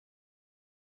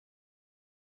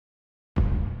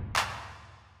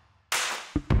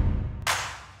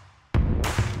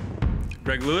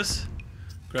Greg Lewis?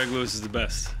 Greg Lewis is the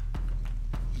best.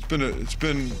 It's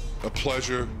been a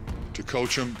pleasure to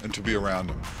coach him and to be around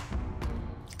him.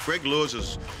 Greg Lewis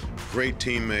is a great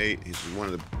teammate. He's one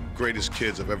of the greatest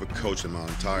kids I've ever coached in my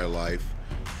entire life.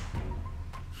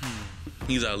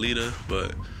 He's our leader,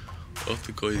 but off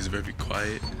the court he's very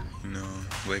quiet,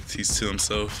 like he's to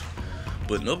himself.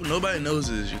 But nobody knows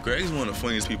this. Greg's one of the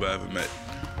funniest people I ever met.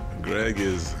 Greg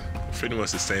is pretty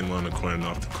much the same on the court and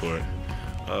off the court.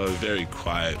 Very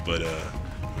quiet, but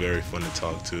very fun to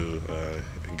talk to.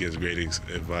 And gives great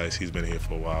advice. He's been here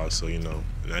for a while, so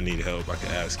I need help, I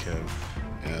can ask him.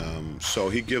 So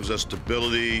he gives us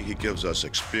stability, he gives us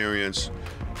experience,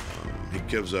 he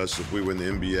gives us, if we were in the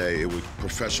NBA, it would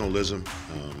professionalism,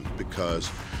 because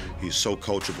he's so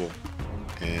coachable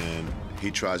and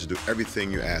he tries to do everything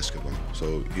you ask of him.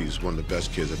 So he's one of the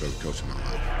best kids I've ever coached in my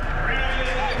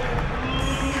life.